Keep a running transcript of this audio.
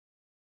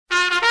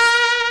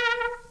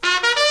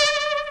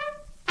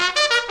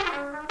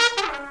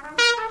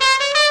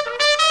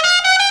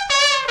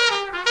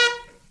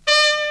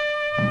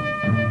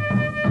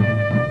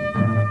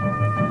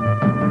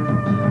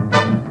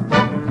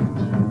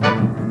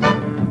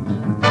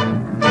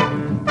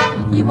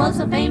He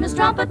was a famous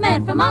trumpet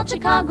man from out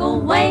Chicago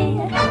way.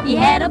 He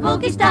had a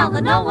boogie style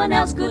that no one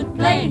else could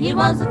play. He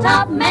was the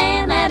top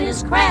man at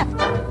his craft.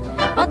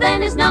 But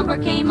then his number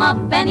came up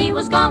and he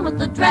was gone with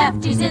the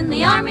draft. He's in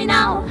the army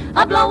now,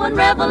 a-blowin'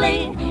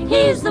 reveille.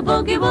 He's the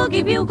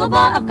boogie-woogie bugle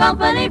boy of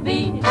Company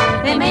B.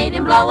 They made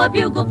him blow a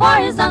bugle for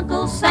his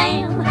Uncle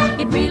Sam.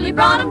 It really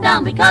brought him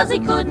down because he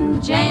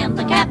couldn't jam.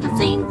 The captain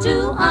seemed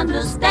to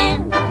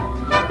understand,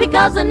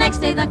 because the next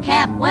day the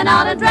cap went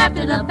out and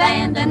drafted a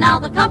band. And now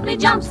the company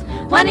jumps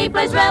when he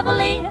plays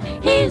reveille.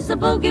 He's the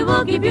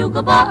boogie-woogie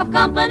bugle boy of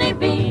Company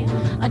B.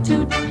 A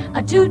toot,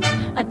 a toot,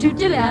 a toot,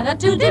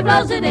 he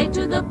blows it eight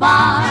to the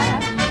bar.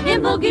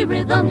 In boogie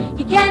rhythm,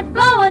 he can't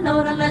blow a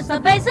note unless the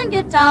bass and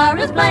guitar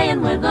is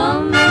playing with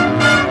him.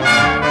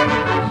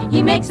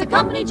 He makes a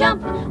company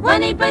jump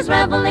when he plays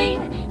reveille.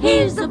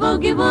 He's the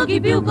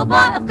boogie-woogie bugle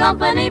boy of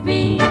Company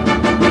B.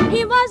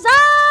 He was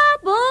a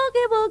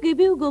boogie-woogie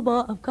bugle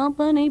boy of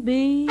Company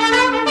B.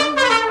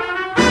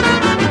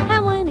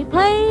 And when he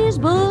plays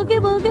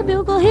boogie-woogie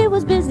bugle, he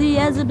was busy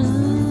as a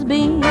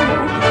bee.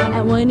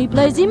 And when he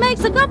plays, he makes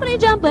the company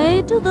jump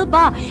eight to the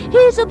bar.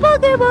 He's a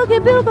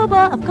boogie-woogie bugle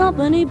boy of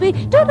Company B.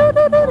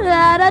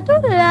 Do-do-do-do-da-da,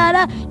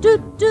 do-da-da,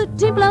 do-do,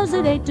 he blows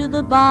it eight to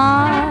the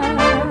bar.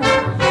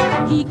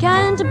 He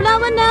can't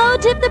blow a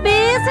note if the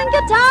bass and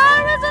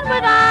guitar isn't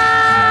with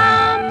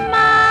him.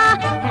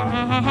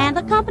 And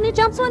the company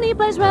jumps when he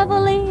plays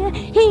reveille.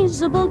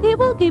 He's a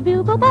boogie-woogie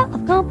bugle boy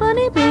of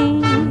Company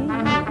B.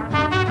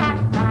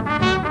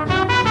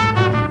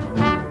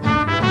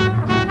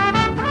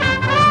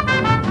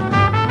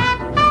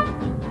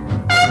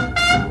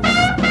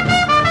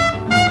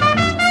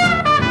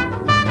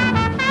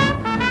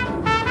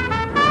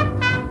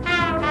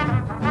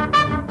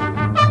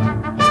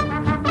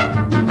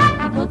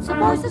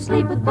 To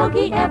sleep with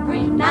Boogie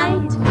every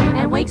night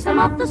and wakes them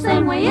up the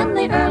same way in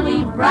the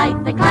early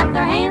bright. They clap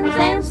their hands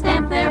and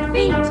stamp their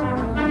feet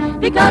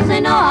because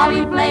they know how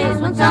he plays.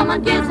 When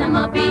someone gives him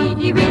a beat,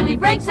 he really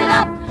breaks it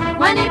up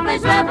when he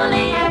plays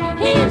reveille.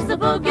 He's the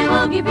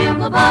boogie-woogie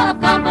bugle boy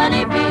of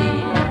Company B.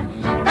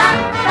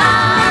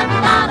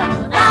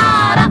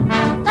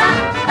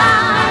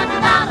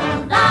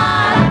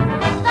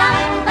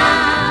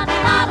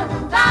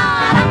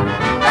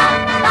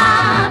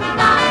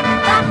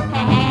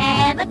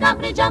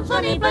 Jumps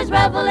when he plays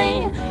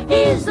reveille.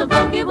 He's the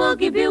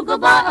boogie-woogie bugle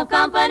boy of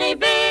Company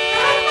B.